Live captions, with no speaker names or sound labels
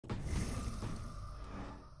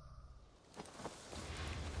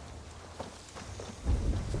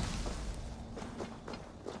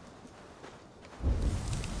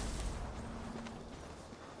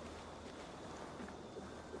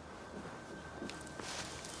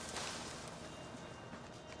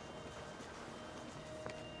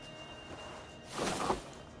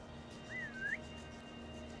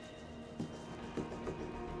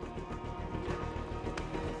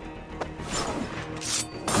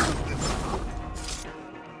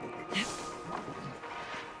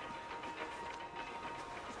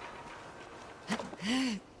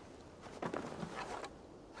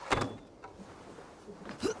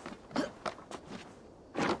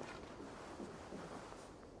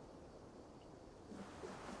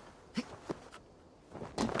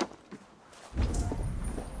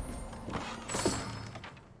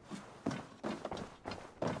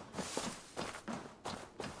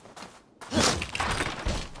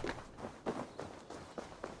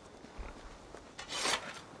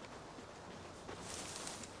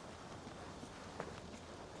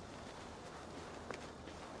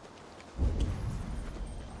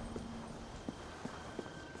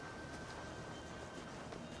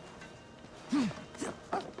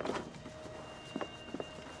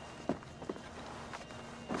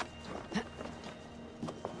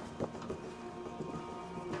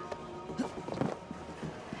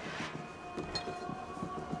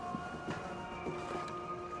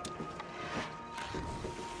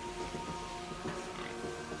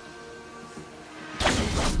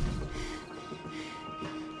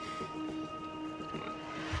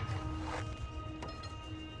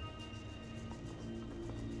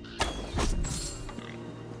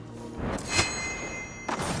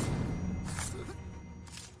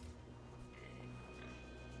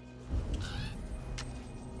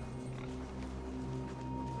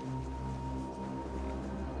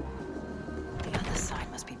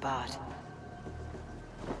bard.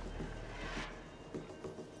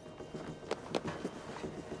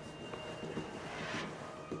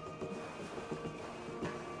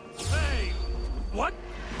 Hey! What?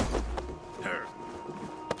 Her.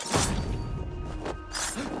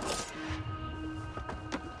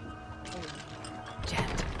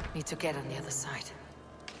 Jammed. Need to get on the other side.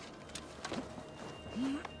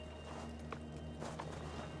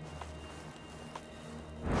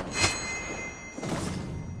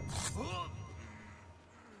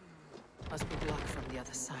 Must be blocked from the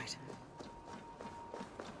other side.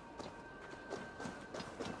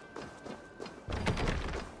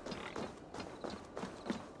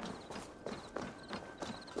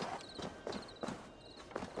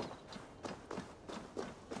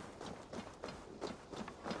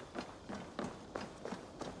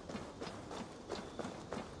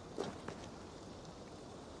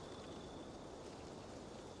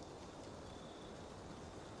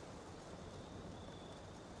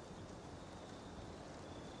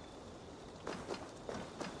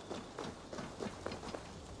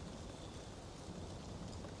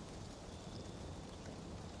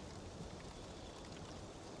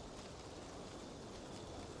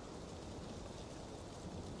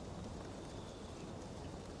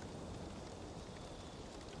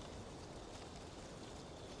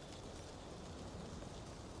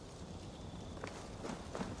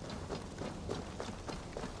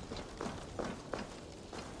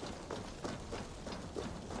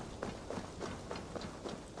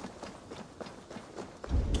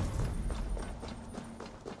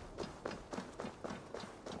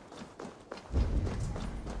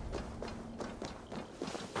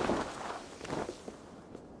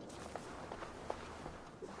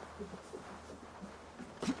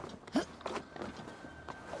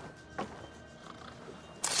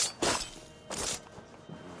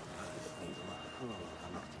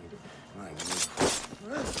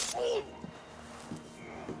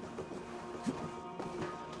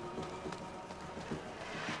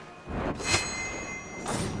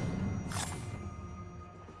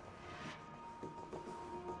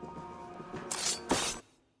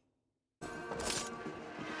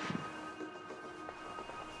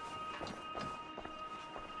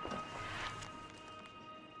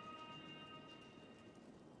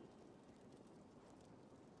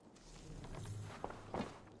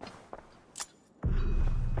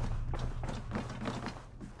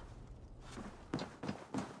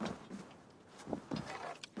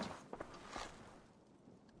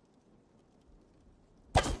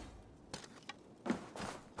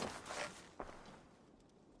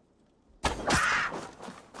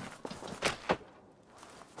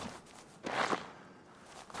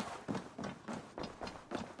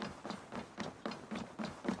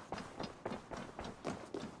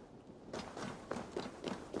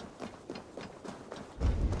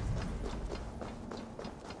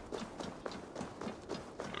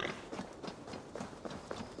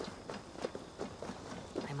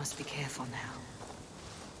 Must be careful now.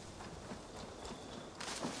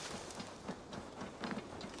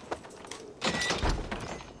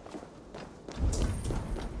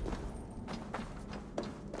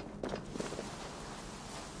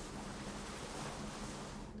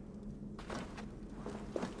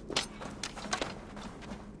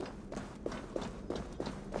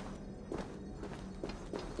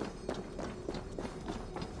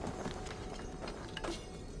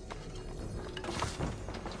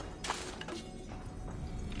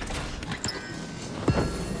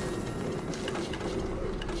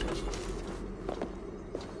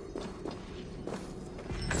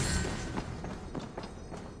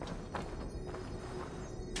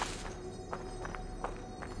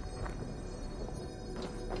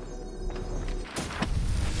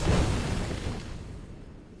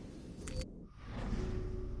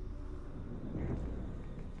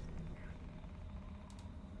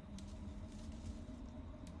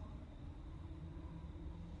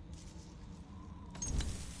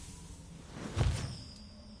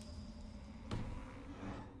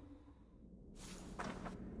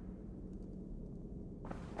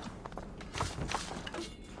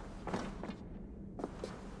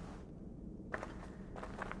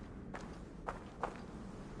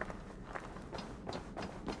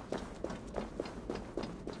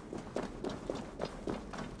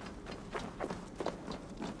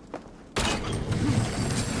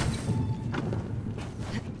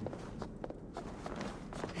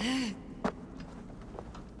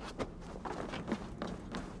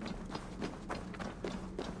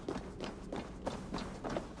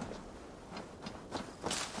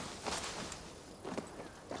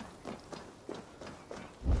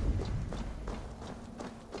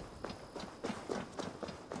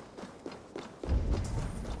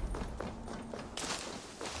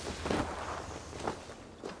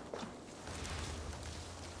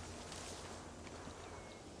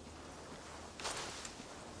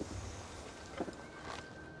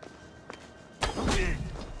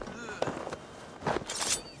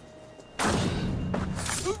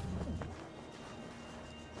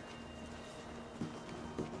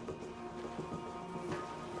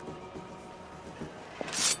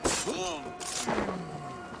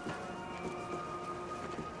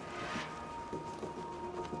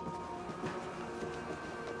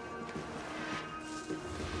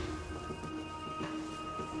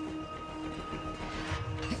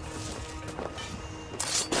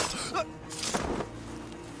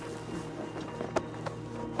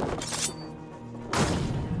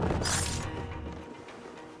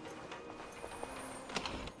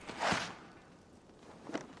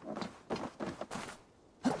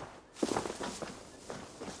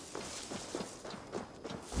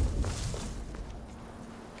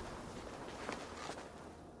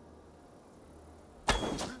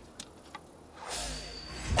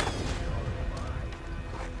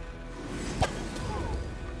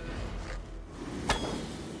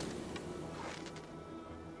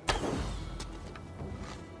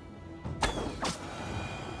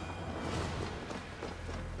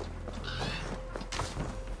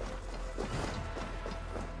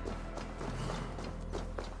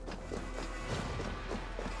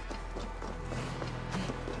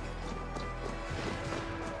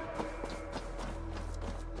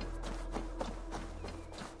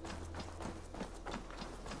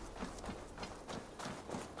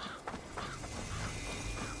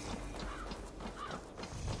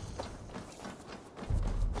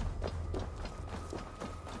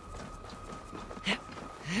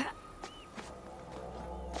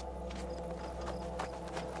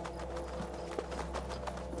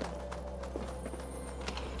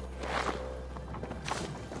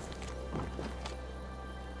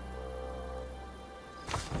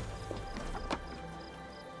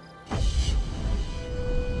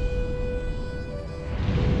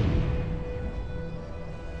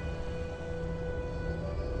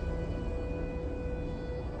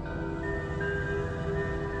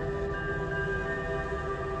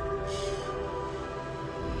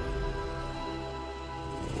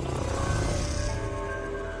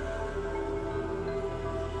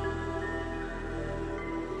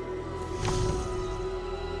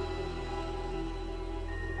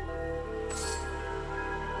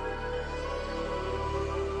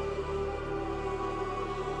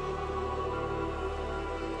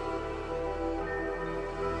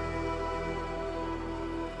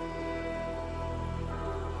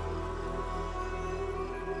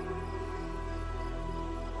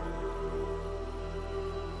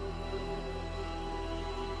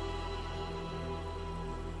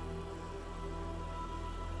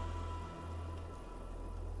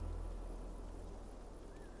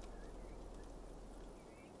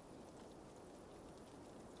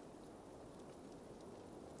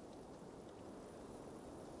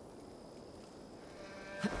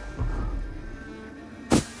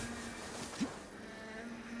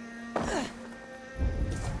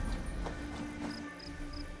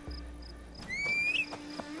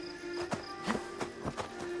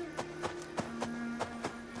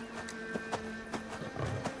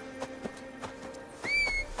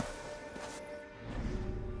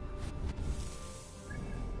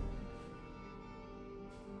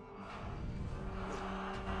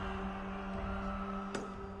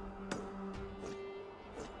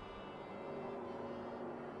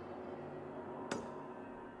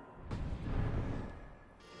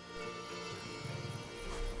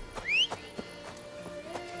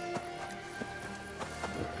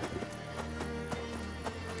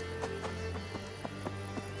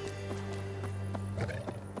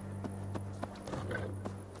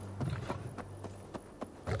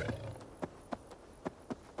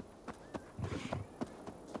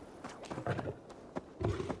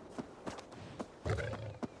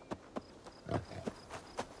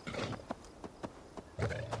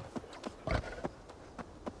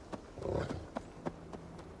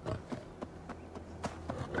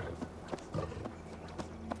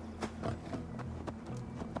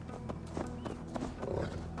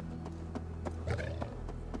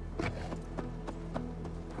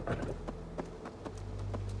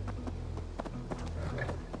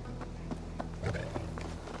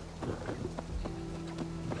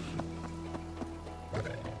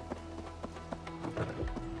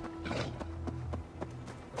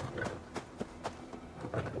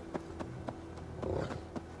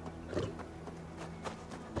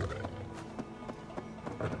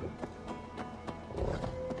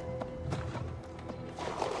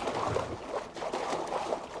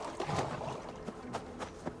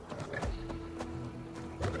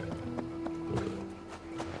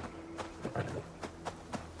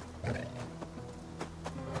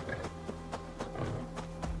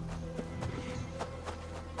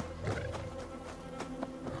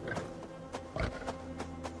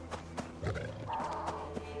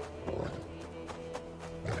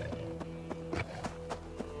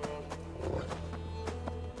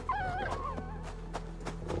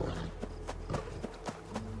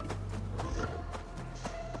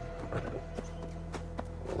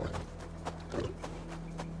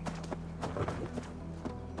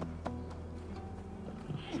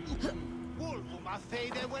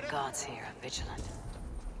 Guards here are vigilant.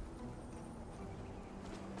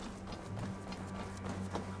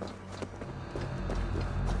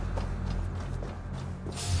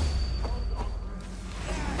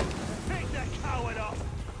 Take that coward off!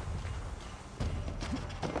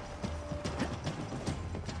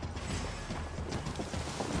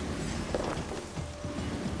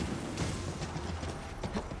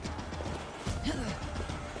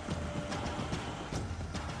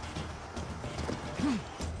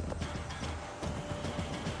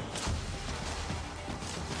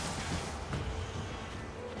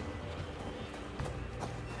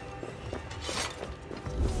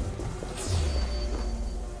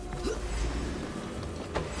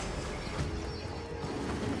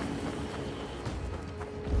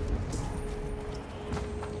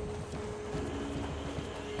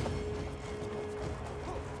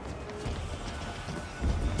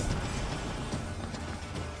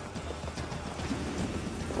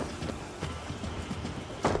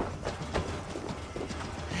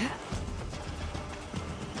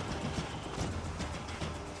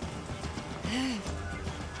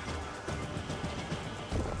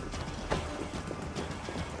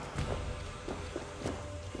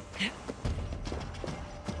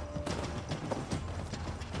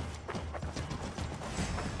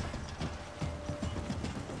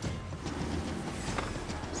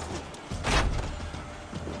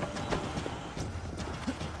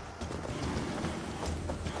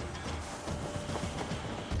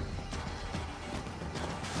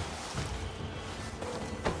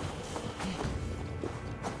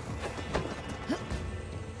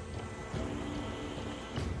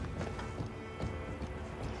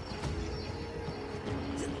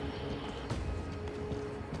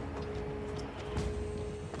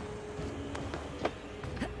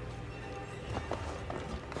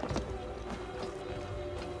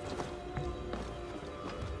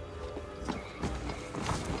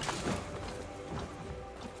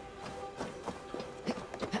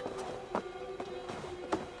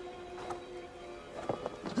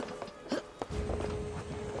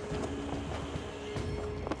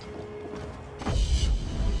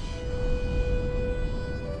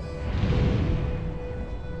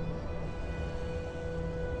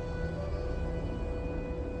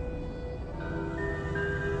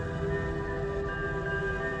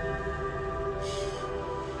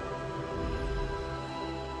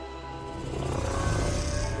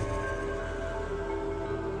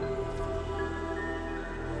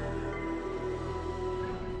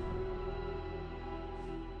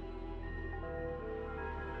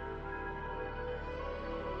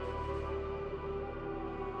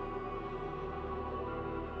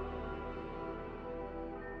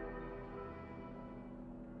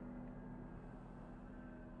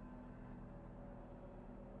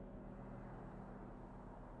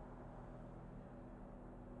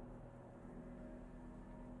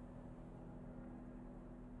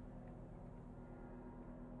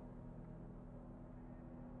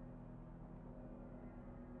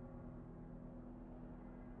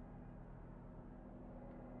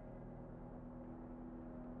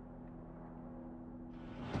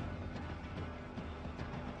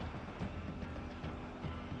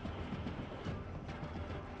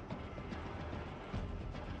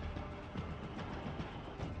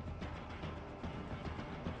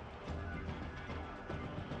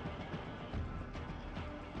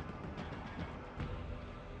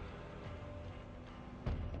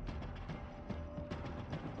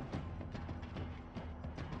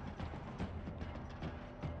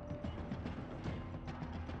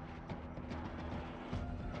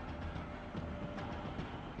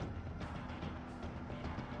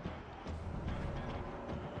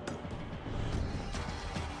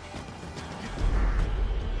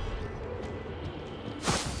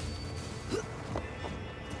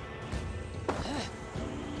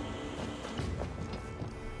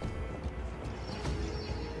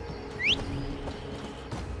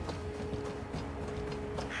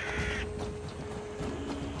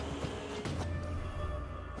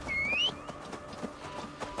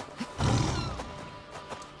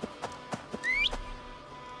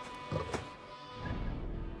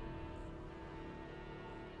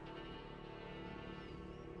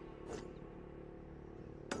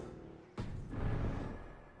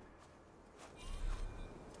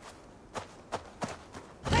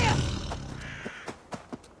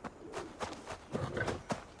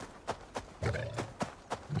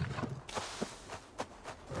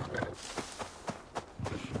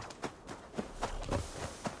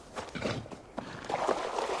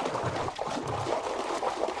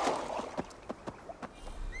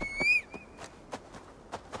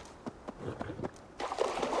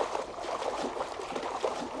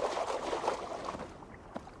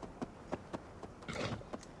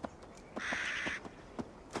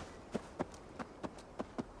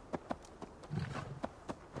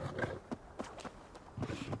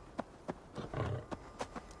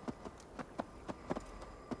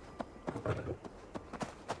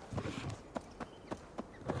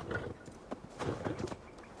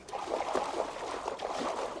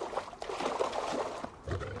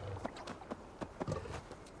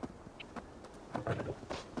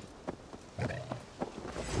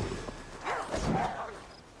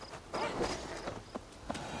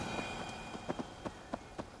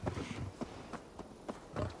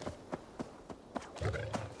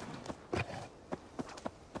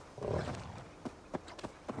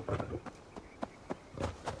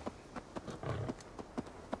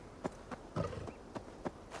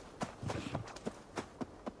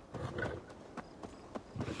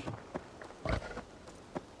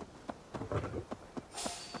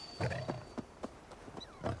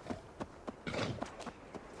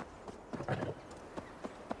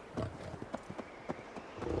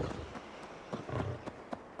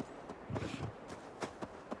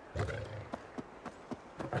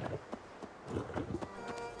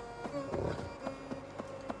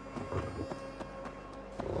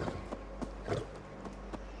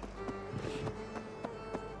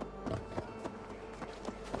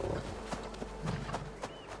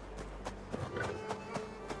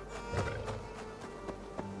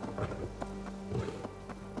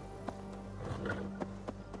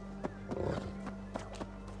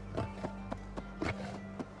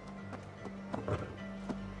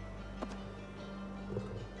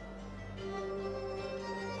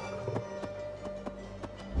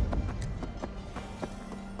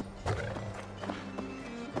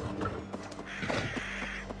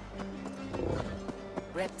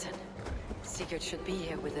 Sigurd should be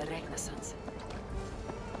here with the Regnasons.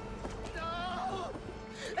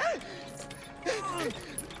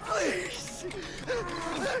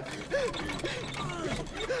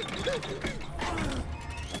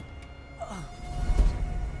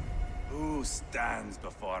 Who stands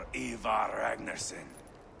before Ivar Ragnarsson?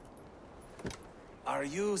 Are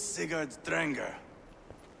you Sigurd Drenger?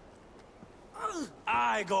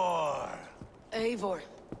 Igor! Eivor.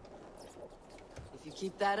 If you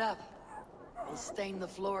keep that up, we'll stain the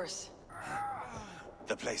floors.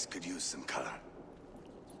 The place could use some color.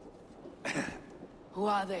 Who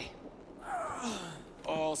are they?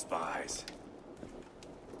 All spies.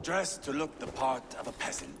 Dressed to look the part of a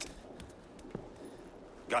peasant.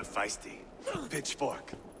 Got feisty.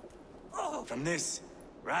 Pitchfork. From this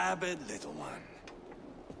rabid little one.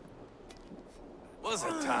 Was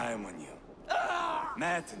a time when you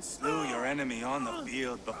met and slew your enemy on the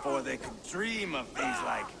field before they could dream of things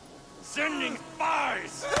like sending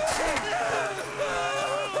spies!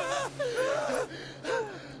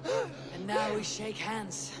 And now we shake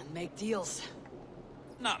hands and make deals.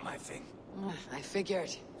 Not my thing. I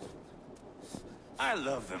figured. I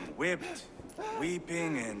love them whipped,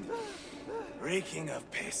 weeping, and reeking of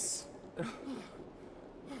piss.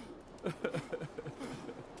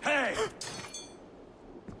 Hey!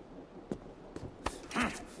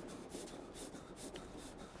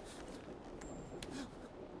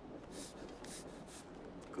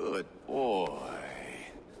 Good boy.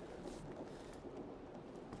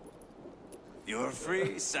 You're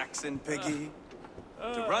free, Saxon piggy,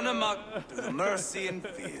 to run amok through the Mercian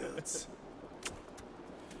fields.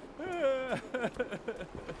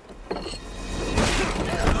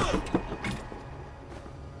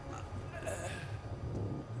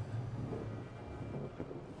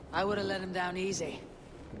 I would have let him down easy.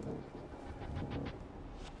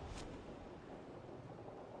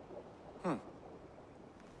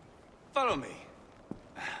 Follow me.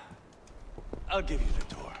 I'll give you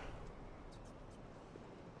the tour.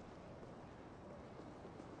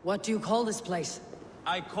 What do you call this place?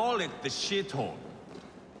 I call it the shithole.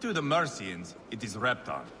 To the Mercians, it is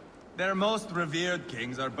Reptar. Their most revered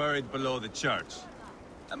kings are buried below the church.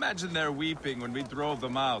 Imagine their weeping when we drove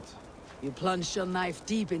them out. You plunged your knife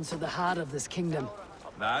deep into the heart of this kingdom.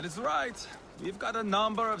 That is right. We've got a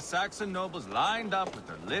number of Saxon nobles lined up with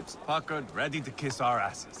their lips puckered, ready to kiss our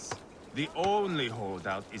asses. The only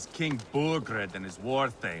holdout is King Burgred and his war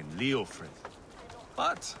thane, Leofrid.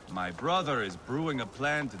 But my brother is brewing a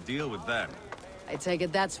plan to deal with them. I take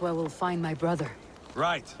it that's where we'll find my brother.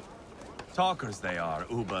 Right. Talkers they are,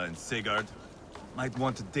 Uba and Sigurd. Might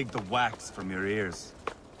want to dig the wax from your ears.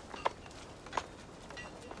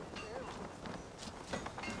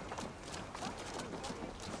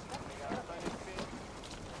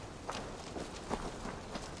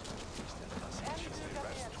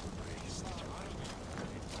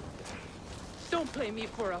 Don't play me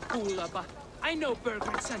for a fool, Abba. I know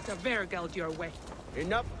Burgred sent a Vergeld your way.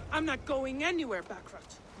 Enough. I'm not going anywhere,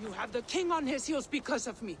 Backrot. You have the king on his heels because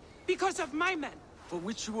of me. Because of my men. For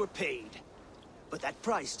which you were paid. But that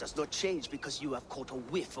price does not change because you have caught a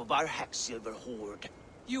whiff of our Hacksilver hoard.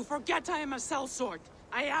 You forget I am a sellsword.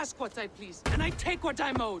 I ask what I please, and I take what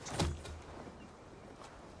I'm owed.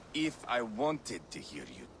 If I wanted to hear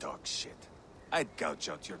you talk shit, I'd gouge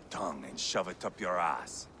out your tongue and shove it up your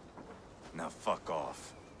ass. Now fuck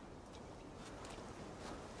off.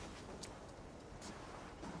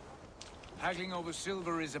 Haggling over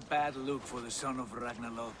silver is a bad look for the son of Ragnar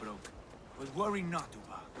Lothbrok. But worry not,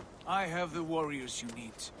 Uba. I have the warriors you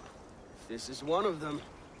need. This is one of them.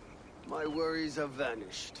 My worries have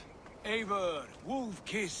vanished. Eivor,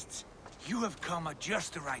 Wolf-Kissed, you have come at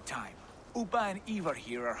just the right time. Uba and Ivar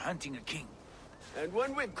here are hunting a king. And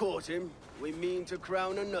when we've caught him, we mean to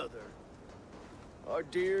crown another. Our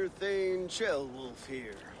dear Thane Ceolwulf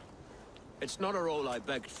here. It's not a role I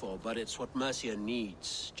begged for, but it's what Mercia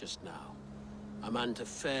needs just now. A man to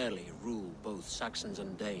fairly rule both Saxons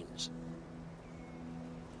and Danes.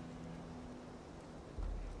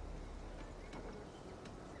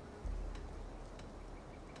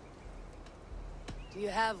 Do you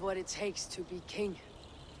have what it takes to be king?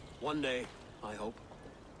 One day, I hope.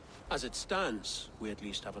 As it stands, we at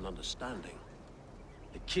least have an understanding.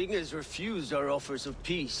 The king has refused our offers of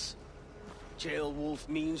peace. Ceolwulf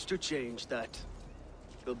means to change that.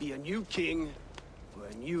 There'll be a new king for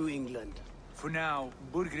a new England. For now,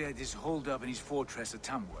 Burgred is holed up in his fortress at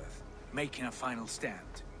Tamworth, making a final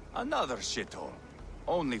stand. Another shithole.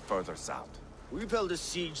 Only further south. We've held a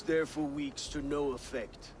siege there for weeks to no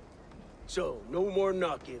effect. So, no more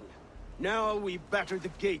knocking. Now we batter the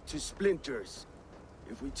gate to splinters.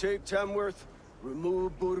 If we take Tamworth,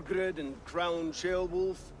 Remove Burgred and crown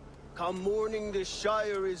Ceolwulf. Come morning, the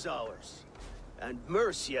Shire is ours. And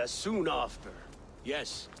Mercia soon after.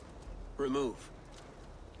 Yes, remove.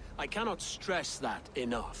 I cannot stress that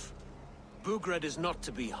enough. Burgred is not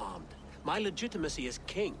to be harmed. My legitimacy as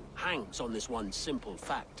king hangs on this one simple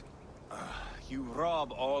fact. You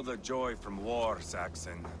rob all the joy from war,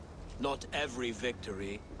 Saxon. Not every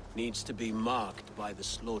victory needs to be marked by the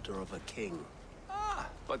slaughter of a king.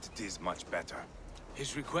 But it is much better.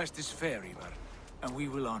 His request is fair, Ivar, and we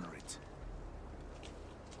will honor it.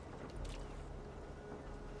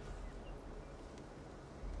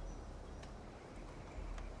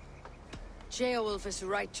 Ceolwulf is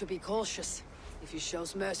right to be cautious. If he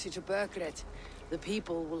shows mercy to Burgred, the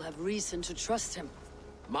people will have reason to trust him.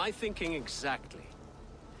 My thinking exactly.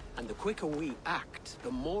 And the quicker we act,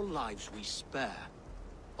 the more lives we spare.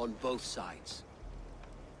 On both sides.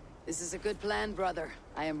 This is a good plan, brother.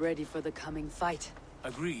 I am ready for the coming fight.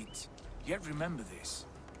 Agreed. Yet remember this.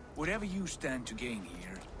 Whatever you stand to gain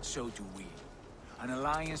here, so do we. An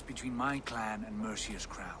alliance between my clan and Mercia's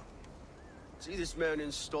crown. See this man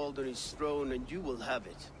installed on his throne and you will have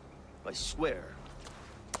it. I swear.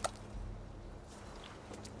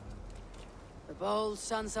 The bold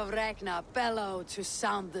sons of Ragnar bellow to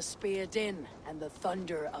sound the spear din and the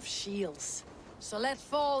thunder of shields. So let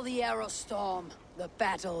fall the arrow storm. The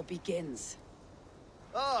battle begins.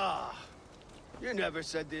 Ah! You never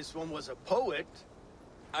said this one was a poet.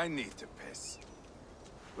 I need to piss.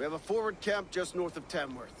 We have a forward camp just north of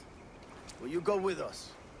Tamworth. Will you go with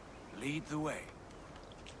us? Lead the way.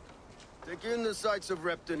 Take in the sights of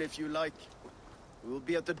Repton if you like. We will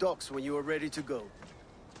be at the docks when you are ready to go.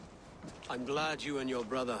 I'm glad you and your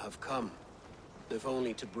brother have come. If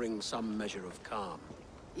only to bring some measure of calm.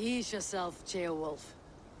 Ease yourself, Ceolwulf.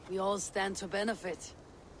 We all stand to benefit.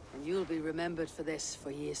 And you'll be remembered for this for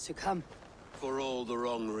years to come. For all the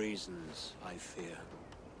wrong reasons, I fear.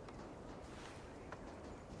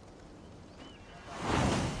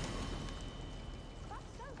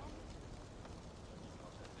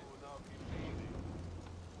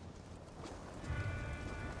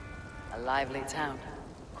 A lively town.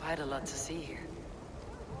 Quite a lot to see here.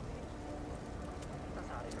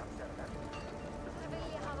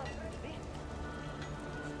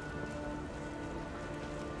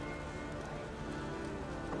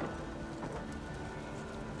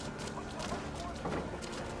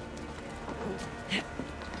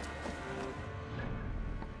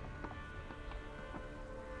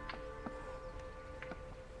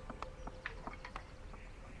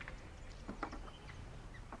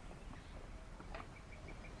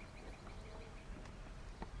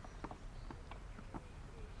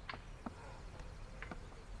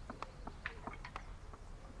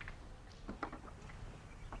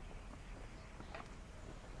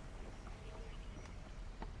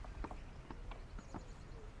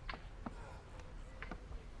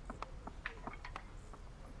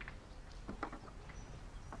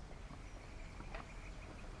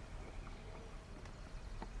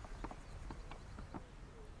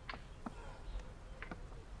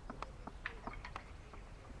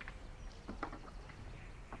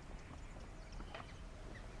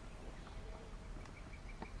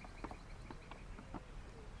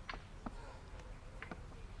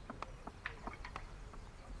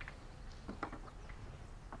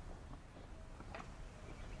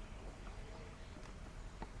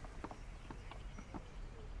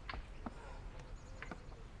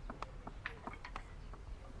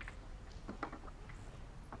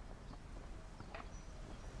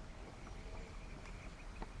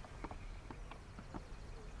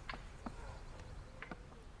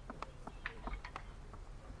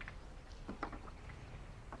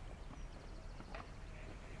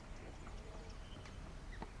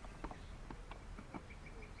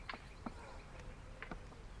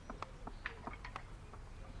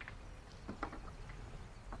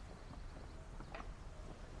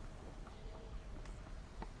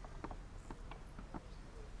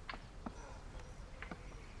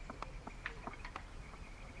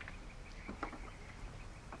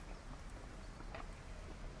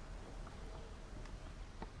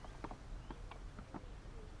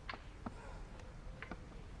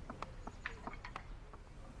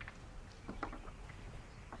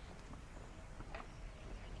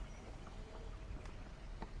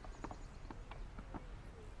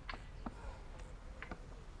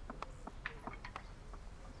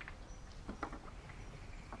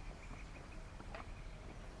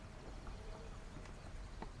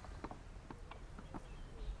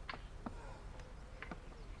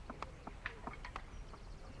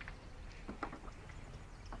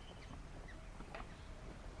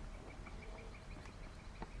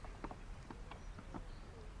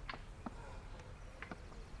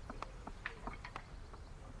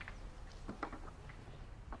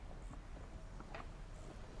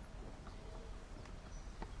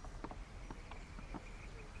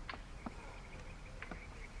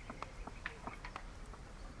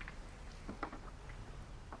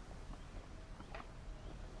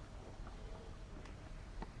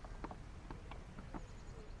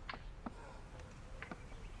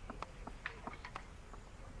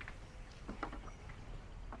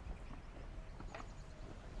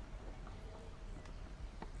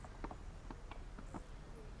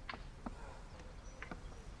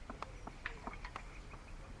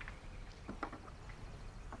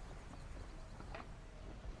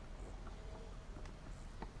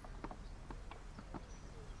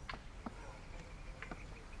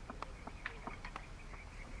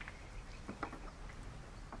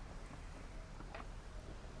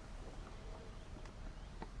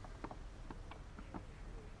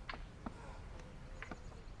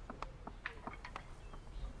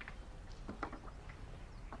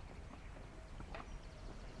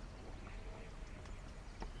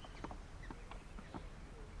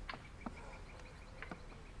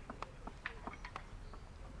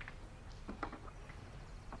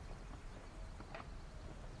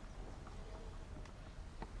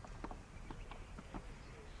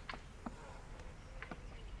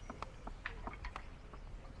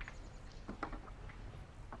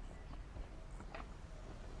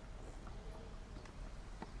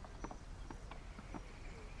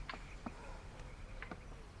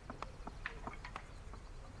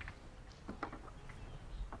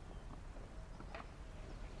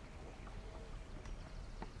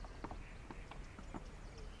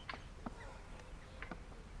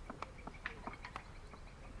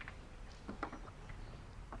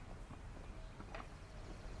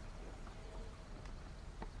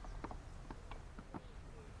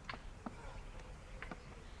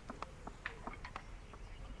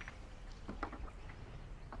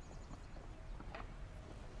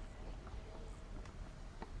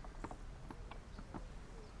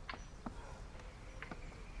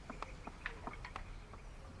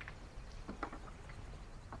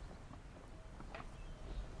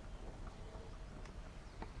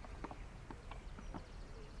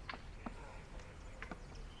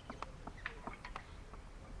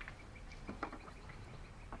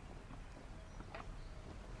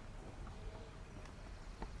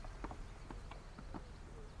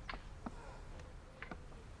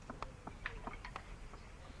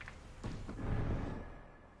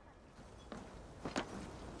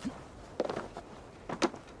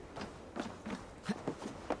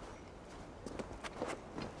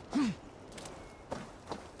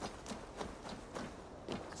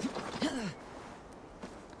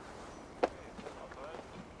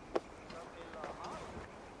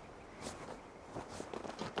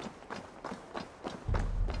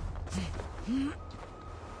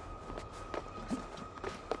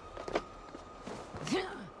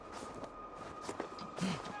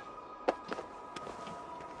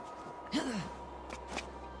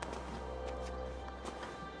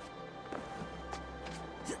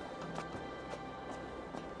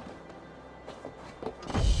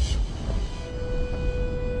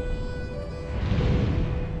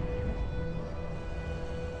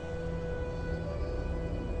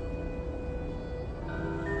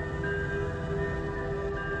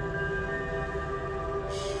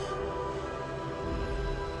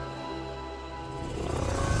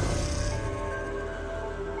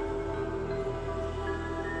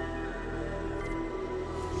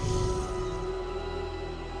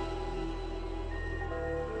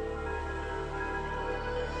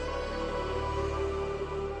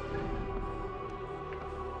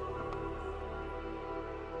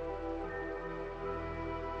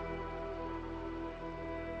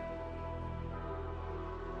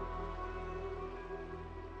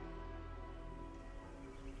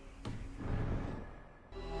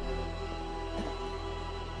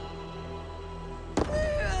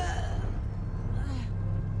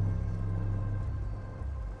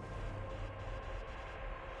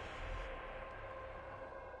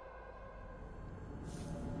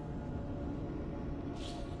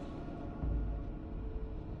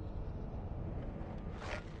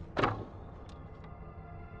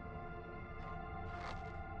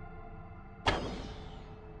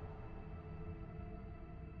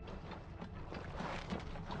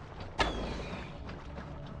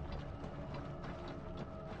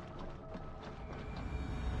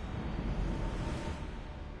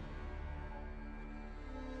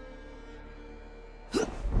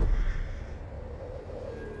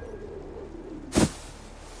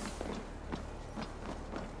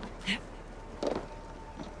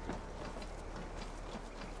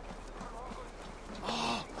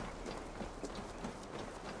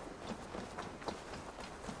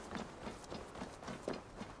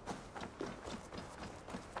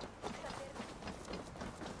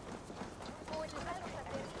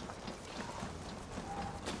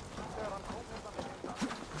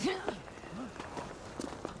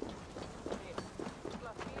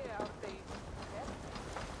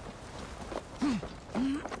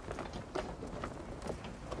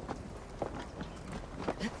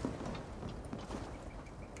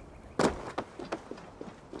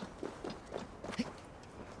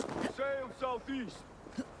 Southeast.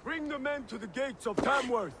 Bring the men to the gates of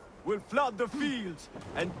Tamworth. We'll flood the fields,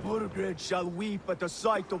 and Burgred shall weep at the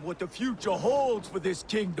sight of what the future holds for this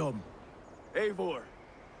kingdom. Eivor,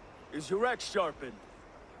 is your axe sharpened?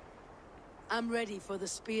 I'm ready for the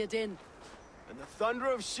speared in. And the thunder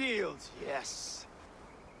of shields, yes.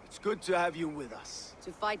 It's good to have you with us.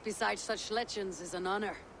 To fight beside such legends is an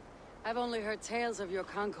honor. I've only heard tales of your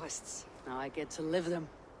conquests. Now I get to live them.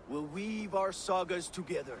 We'll weave our sagas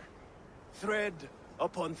together. Thread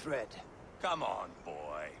upon thread. Come on,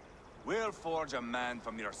 boy. We'll forge a man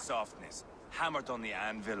from your softness, hammered on the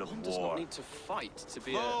anvil of One war. does not need to fight to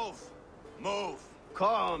be Move! Move!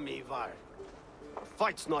 Calm, Ivar. The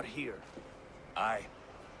fight's not here. Aye.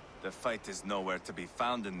 The fight is nowhere to be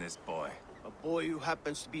found in this boy. A boy who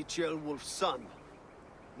happens to be Ceolwulf's son.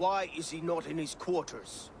 Why is he not in his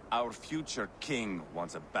quarters? Our future king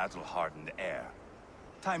wants a battle-hardened heir.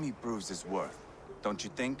 Time he proves his worth, don't you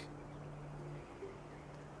think?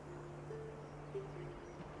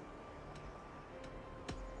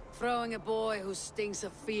 Throwing a boy who stinks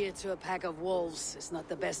of fear to a pack of wolves is not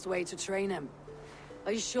the best way to train him.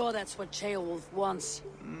 Are you sure that's what Ceolwulf wants?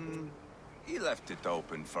 He left it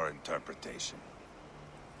open for interpretation.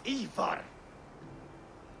 Ivar!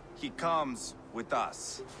 He comes with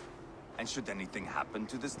us. And should anything happen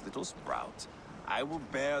to this little sprout, I will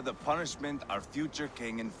bear the punishment our future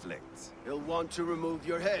king inflicts. He'll want to remove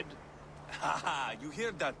your head. Haha, you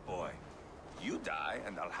hear that, boy? You die,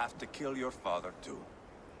 and I'll have to kill your father, too.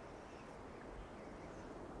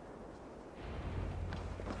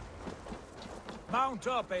 Mount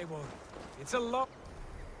up, Eivor. It's a long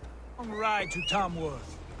ride to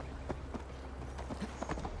Tamworth.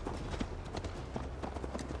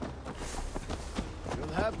 You'll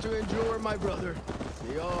have to endure, my brother.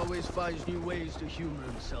 He always finds new ways to humor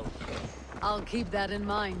himself. I'll keep that in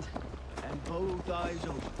mind. And both eyes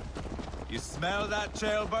open. You smell that,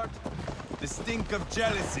 Ceolbert? The stink of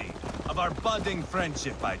jealousy, of our budding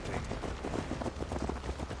friendship, I think.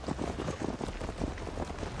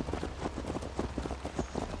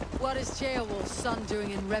 What is Ceolwulf's son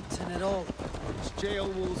doing in Repton at all? It's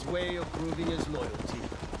Ceolwulf's way of proving his loyalty.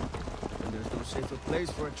 And there's no safer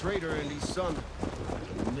place for a traitor and his son. Like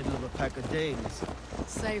in the middle of a pack of Danes.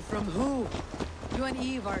 Say from who? You and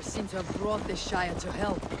Ivar seem to have brought this Shire to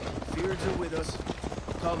help. Fears are with us,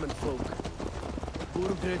 common folk.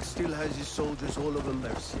 Burgred still has his soldiers all over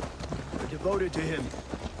mercy. They're devoted to him,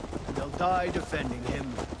 and they'll die defending him.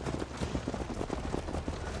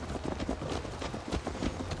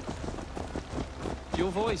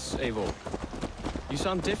 Your voice, Eivor. You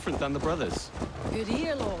sound different than the brothers. Good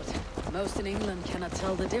ear, Lord. Most in England cannot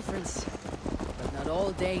tell the difference. But not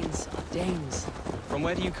all Danes are Danes. From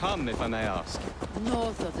where do you come, if I may ask?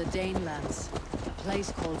 North of the Danelands. A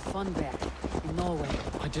place called Funberg, in Norway.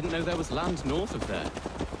 I didn't know there was land north of there.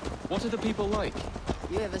 What are the people like?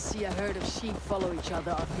 You ever see a herd of sheep follow each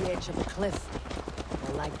other off the edge of a cliff?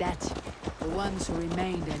 They're like that. The ones who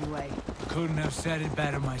remained, anyway. Couldn't have said it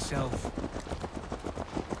better myself.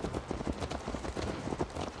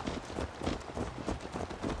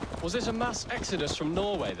 Was it a mass exodus from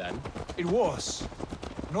Norway, then? It was.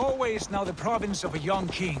 Norway is now the province of a young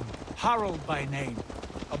king, Harald by name.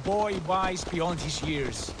 A boy wise beyond his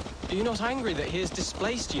years. Are you not angry that he has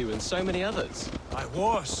displaced you and so many others? I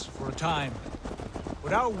was, for a time.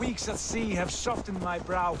 But our weeks at sea have softened my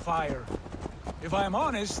brow fire. If I am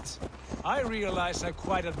honest, I realize I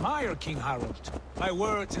quite admire King Harald. By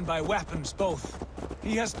words and by weapons, both.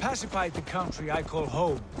 He has pacified the country I call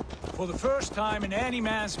home. For the first time in any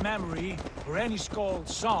man's memory, or any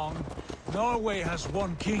skald's song, Norway has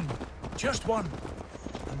one king. Just one.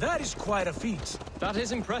 And that is quite a feat. That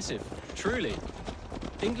is impressive, truly.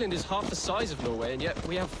 England is half the size of Norway, and yet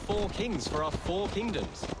we have 4 kings for our 4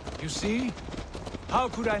 kingdoms. You see? How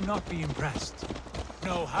could I not be impressed?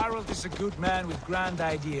 No, Harald is a good man with grand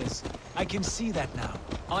ideas. I can see that now.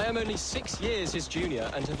 I am only 6 years his junior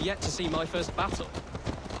and have yet to see my first battle.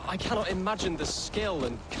 I cannot imagine the skill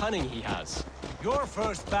and cunning he has. Your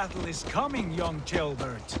first battle is coming, young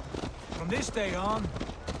Jailbird. From this day on,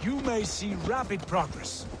 you may see rapid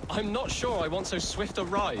progress. I'm not sure I want so swift a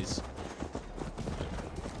rise.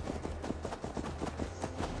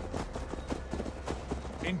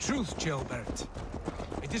 In truth, Jailbird,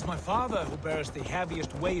 it is my father who bears the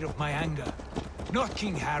heaviest weight of my anger, not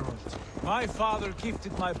King Harald. My father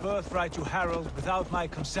gifted my birthright to Harald without my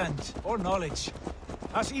consent or knowledge.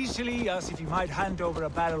 As easily as if he might hand over a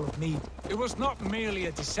barrel of meat. It was not merely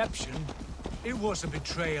a deception, it was a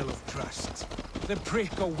betrayal of trust. The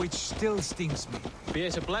prick of which still stings me. Be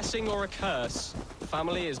it a blessing or a curse,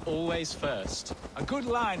 family is always first. A good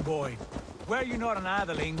line, boy. Were you not an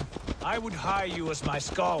atheling, I would hire you as my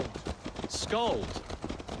skald. Skald?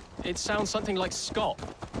 It sounds something like Scott,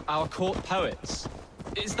 our court poets.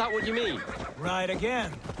 Is that what you mean? Right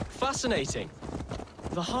again. Fascinating.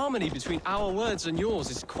 The harmony between our words and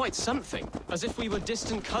yours is quite something. As if we were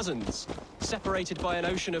distant cousins, separated by an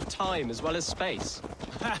ocean of time as well as space.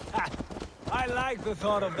 I like the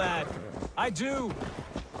thought of that. I do.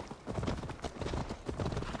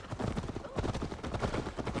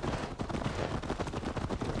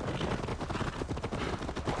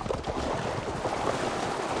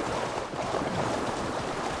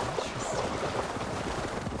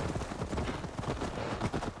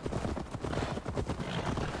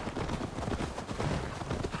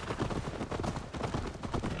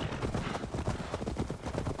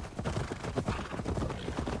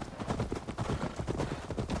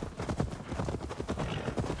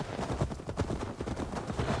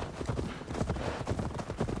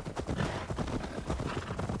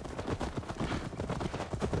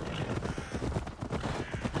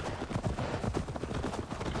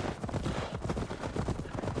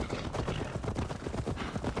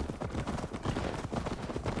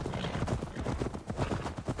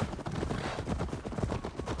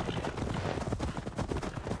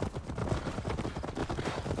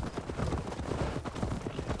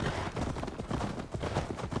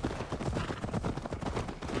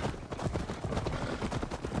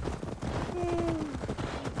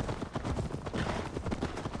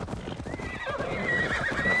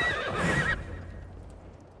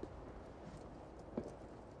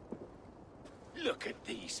 Look at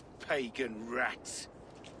these pagan rats.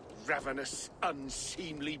 Ravenous,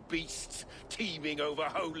 unseemly beasts teeming over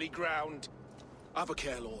holy ground. Have a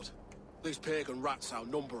care, Lord. These pagan rats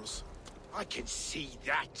outnumber us. I can see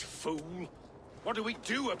that, fool. What do we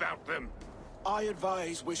do about them? I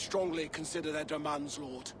advise we strongly consider their demands,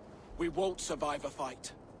 Lord. We won't survive a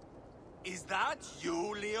fight. Is that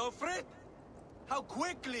you, Leofrid? How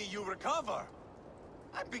quickly you recover!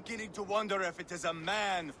 I'm beginning to wonder if it is a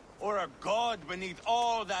man or a god beneath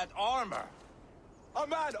all that armor. A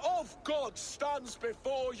man of God stands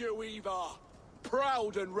before you, Ivar.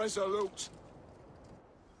 Proud and resolute.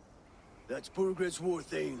 That's Burgred's war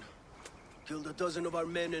thane. Killed a dozen of our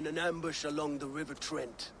men in an ambush along the River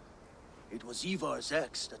Trent. It was Ivar's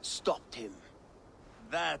ex that stopped him.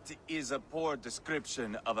 That is a poor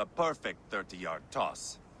description of a perfect 30-yard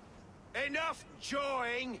toss. Enough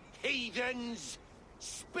jawing, heathens!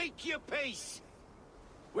 Speak your piece!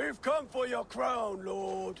 We've come for your crown,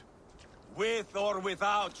 Lord. With or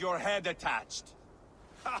without your head attached.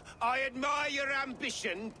 I admire your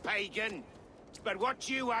ambition, pagan. But what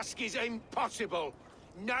you ask is impossible.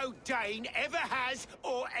 No Dane ever has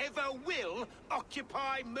or ever will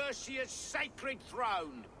occupy Mercia's sacred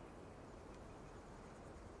throne.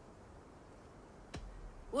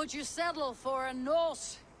 Would you settle for a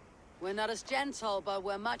Norse? We're not as gentle, but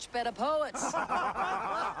we're much better poets.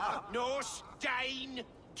 Norse, Dane,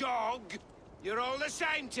 dog. You're all the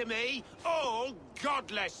same to me. All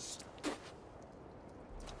godless.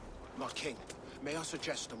 My king, may I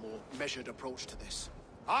suggest a more measured approach to this?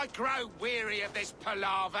 I grow weary of this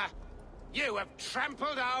palaver. You have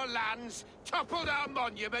trampled our lands, toppled our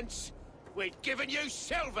monuments. We've given you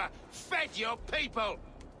silver, fed your people.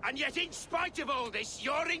 And yet, in spite of all this,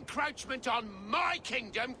 your encroachment on my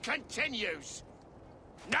kingdom continues.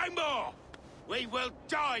 No more! We will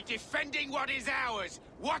die defending what is ours,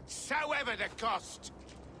 whatsoever the cost.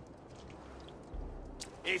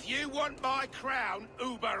 If you want my crown,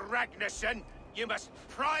 Uber Ragnarsson, you must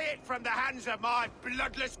pry it from the hands of my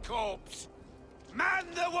bloodless corpse. Man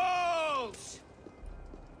the walls!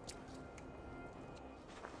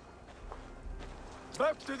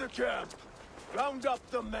 Back to the camp. Round up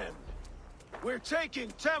the men. We're taking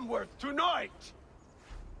Tamworth tonight!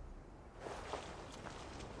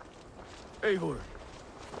 Eivor,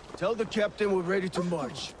 tell the captain we're ready to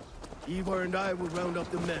march. Ivar and I will round up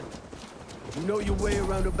the men. You know your way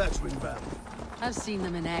around a battering ram. I've seen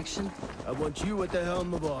them in action. I want you at the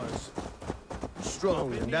helm of ours.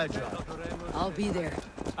 Strong and agile. I'll be there.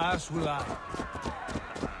 As will I.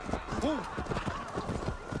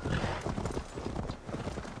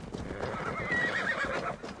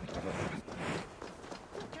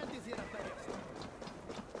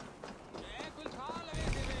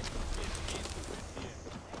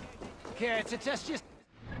 Care to test your...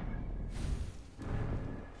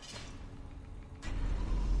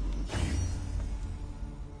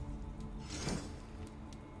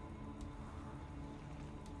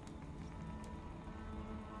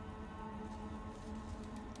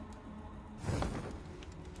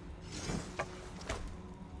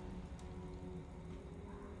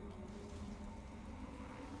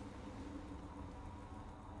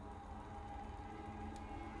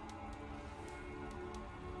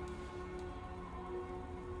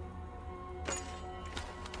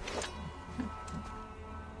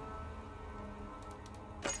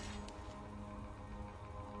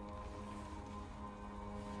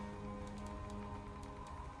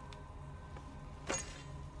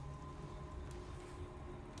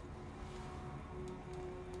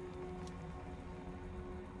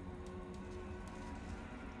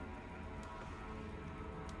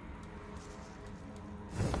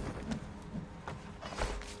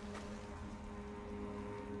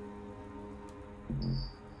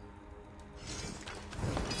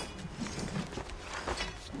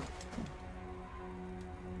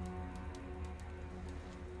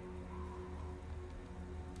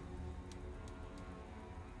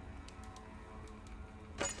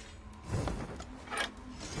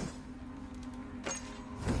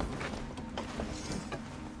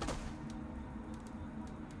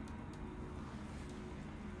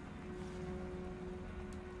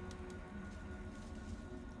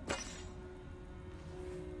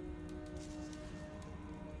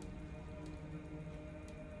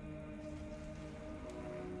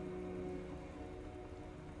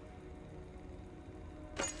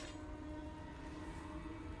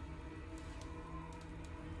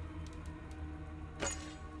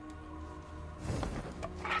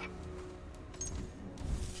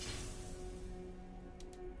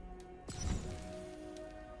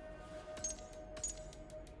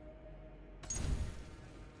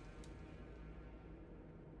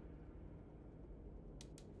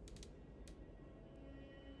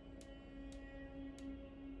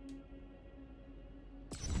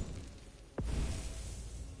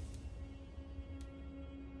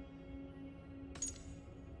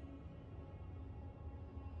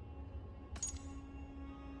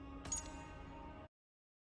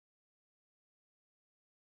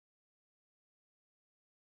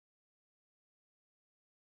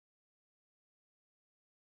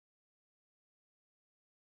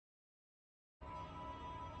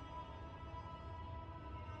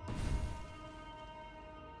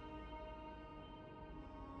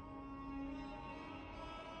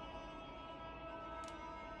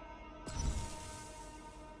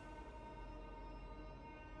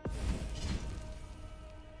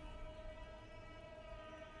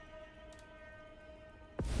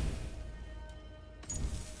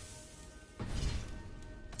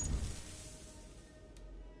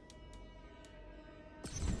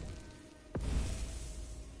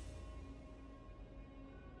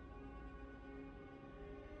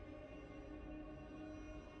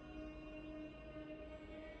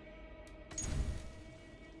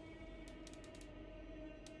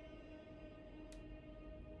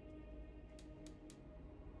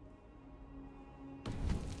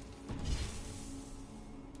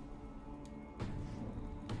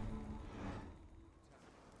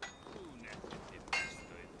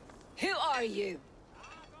 are you?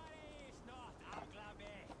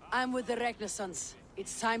 I'm with the Renaissance.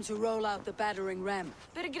 It's time to roll out the battering ram.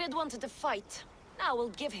 Burgred wanted to fight. Now we'll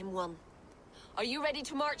give him one. Are you ready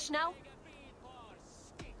to march now?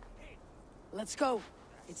 Let's go.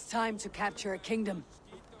 It's time to capture a kingdom.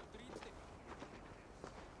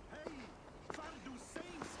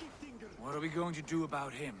 What are we going to do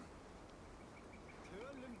about him?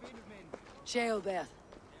 Sheolbeth.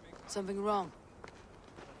 Something wrong?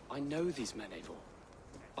 I know these men, Eivor.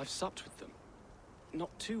 I've supped with them. Not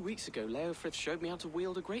 2 weeks ago, Leofrith showed me how to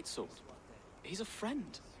wield a greatsword. He's a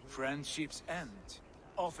friend. Friendships end,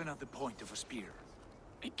 often at the point of a spear.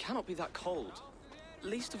 It cannot be that cold.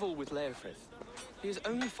 Least of all with Leofrith. He is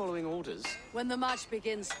only following orders. When the march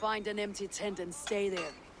begins, find an empty tent and stay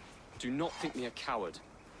there. Do not think me a coward.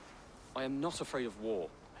 I am not afraid of war.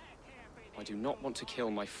 I do not want to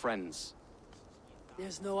kill my friends.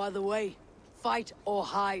 There's no other way. Fight or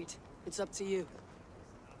hide. It's up to you.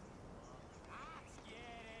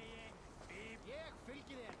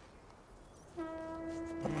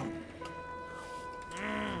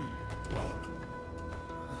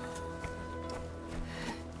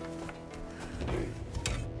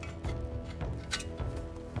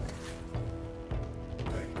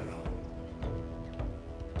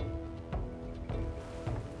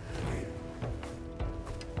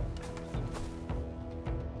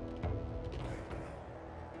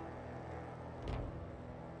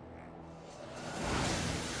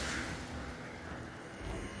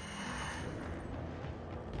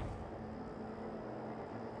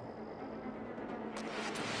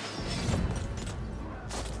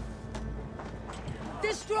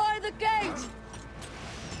 Destroy the gate!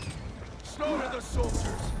 Slaughter the soldiers!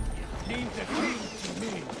 Leave the king to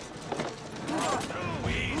me! Too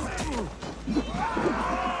easy!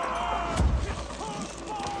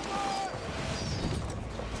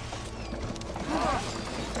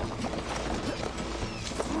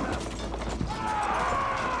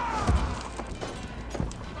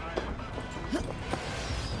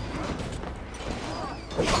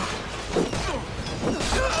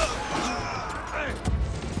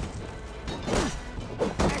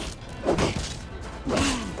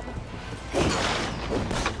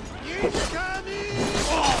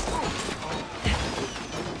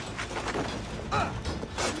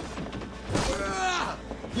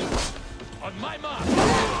 On my mark!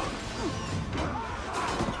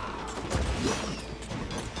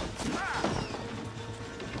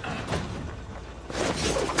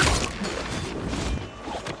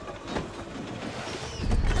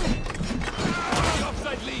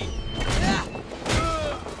 Offside lead!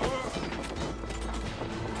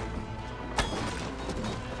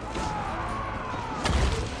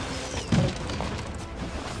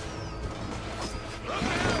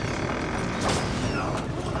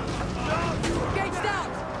 Gates down!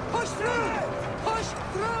 Push through! Push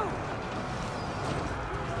through!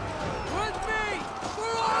 With me!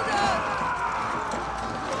 For order!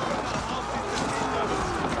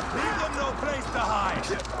 Leave them no place to hide!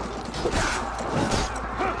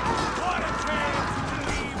 What a chance to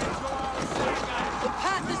leave into our saga! The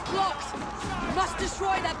path is blocked! We must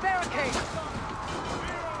destroy that barricade!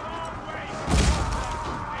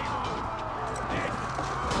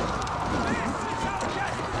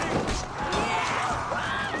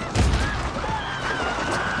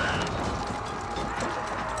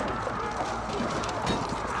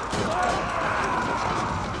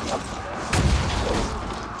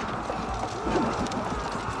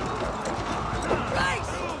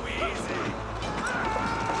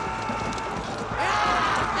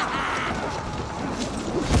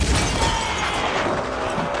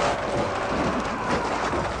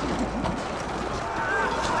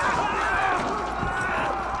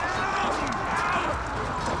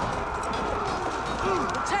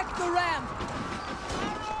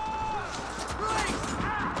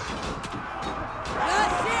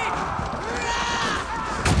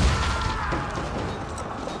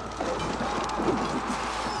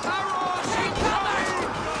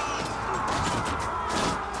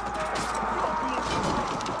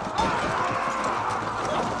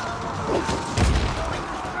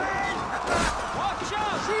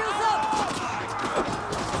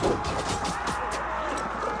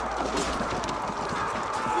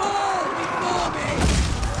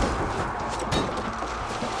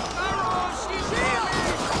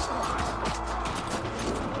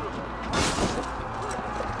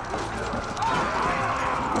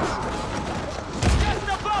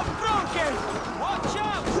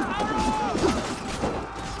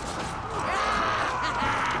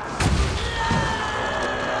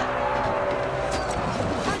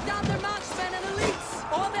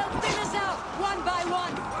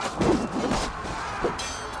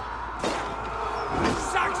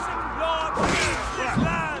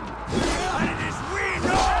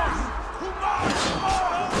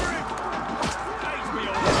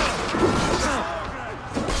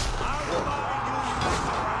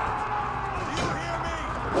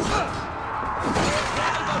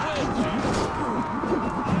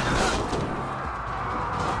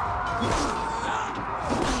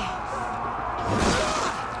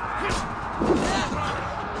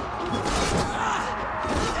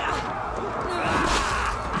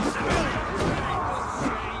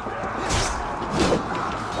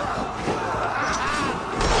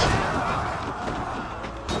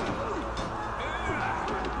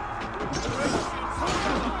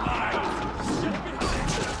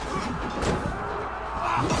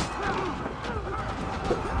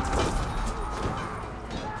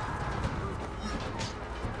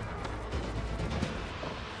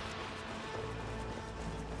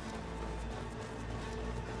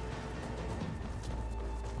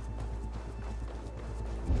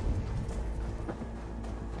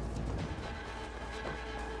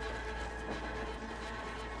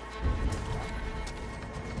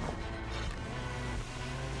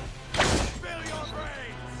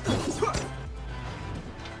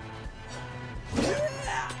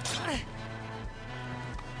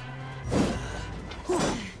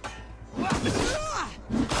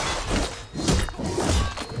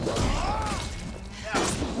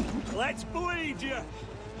 Let's bleed you!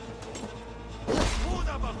 Hold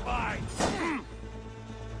up a fight!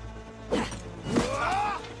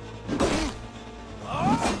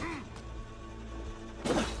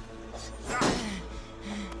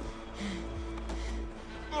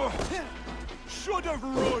 Should have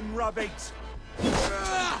run, rabbit!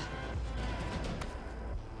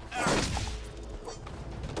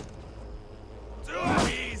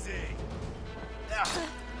 Easy!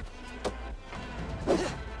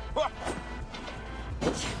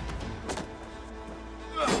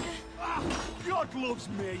 God loves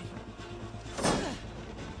me!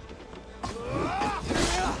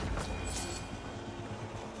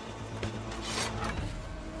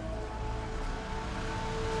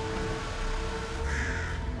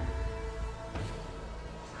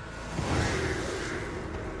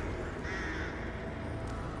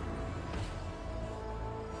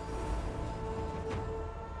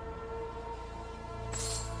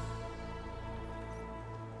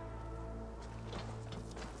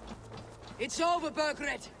 It's over,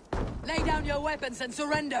 Burgred! Lay down your weapons and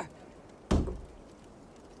surrender!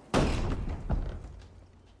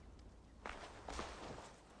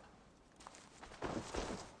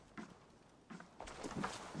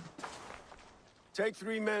 Take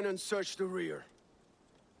 3 men and search the rear.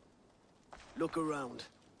 Look around.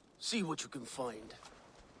 See what you can find.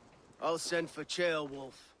 I'll send for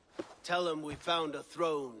Ceolwulf. Tell him we found a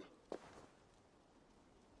throne.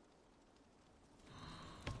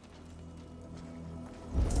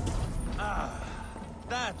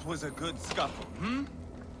 That was a good scuffle, hmm?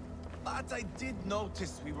 But I did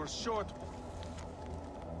notice we were short.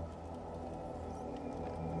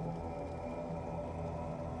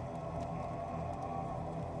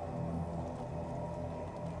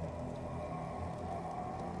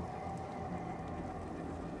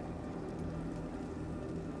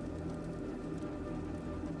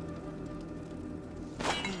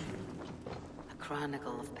 A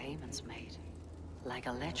chronicle of payments made. Like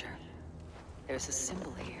a ledger. There's a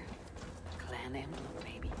symbol here. A clan emblem,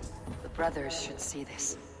 maybe. The brothers should see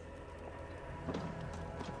this.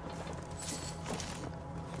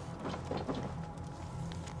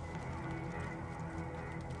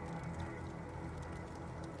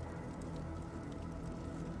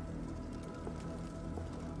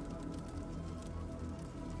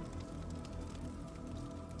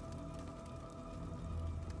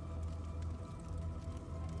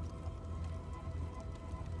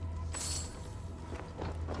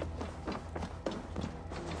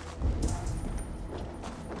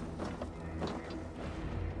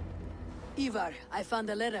 Ivar, I found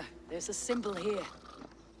a letter. There's a symbol here.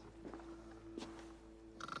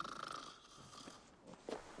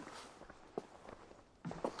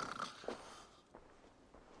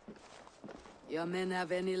 Your men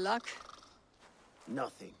have any luck?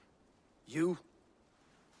 Nothing. You?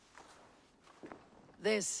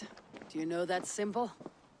 This. Do you know that symbol?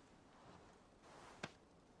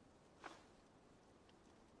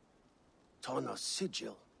 Tana's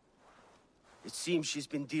sigil. It seems she's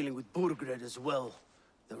been dealing with Burgred as well.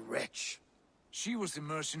 The wretch. She was the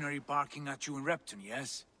mercenary barking at you in Repton,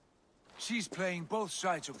 yes? She's playing both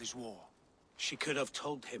sides of this war. She could have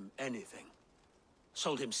told him anything.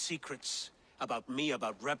 Sold him secrets about me,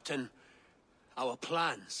 about Repton, our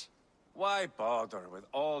plans. Why bother with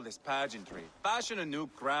all this pageantry? Fashion a new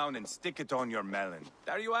crown and stick it on your melon.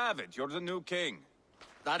 There you have it, you're the new king.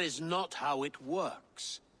 That is not how it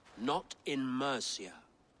works. Not in Mercia.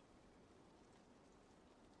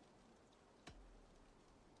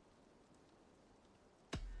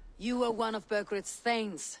 You were one of Burgred's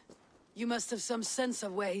thanes. You must have some sense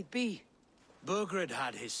of where he'd be. Burgred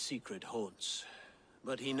had his secret haunts,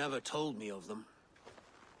 but he never told me of them.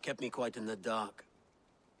 Kept me quite in the dark.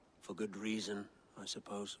 For good reason, I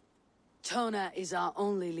suppose. Tona is our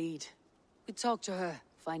only lead. We talk to her,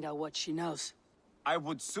 find out what she knows. I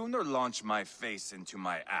would sooner launch my face into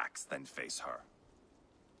my axe than face her.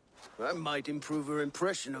 That might improve her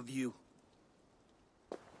impression of you.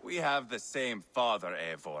 We have the same father,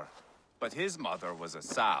 Eivor, but his mother was a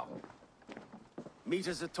sow. Meet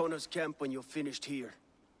us at Tona's camp when you're finished here.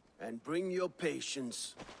 And bring your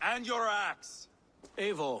patience. And your axe!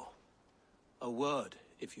 Eivor, a word,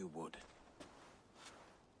 if you would.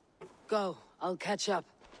 Go, I'll catch up.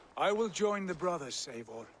 I will join the brothers,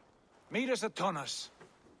 Eivor. Meet us at Tonas.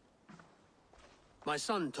 My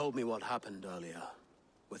son told me what happened earlier,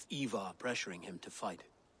 with Ivar pressuring him to fight.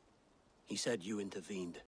 He said you intervened.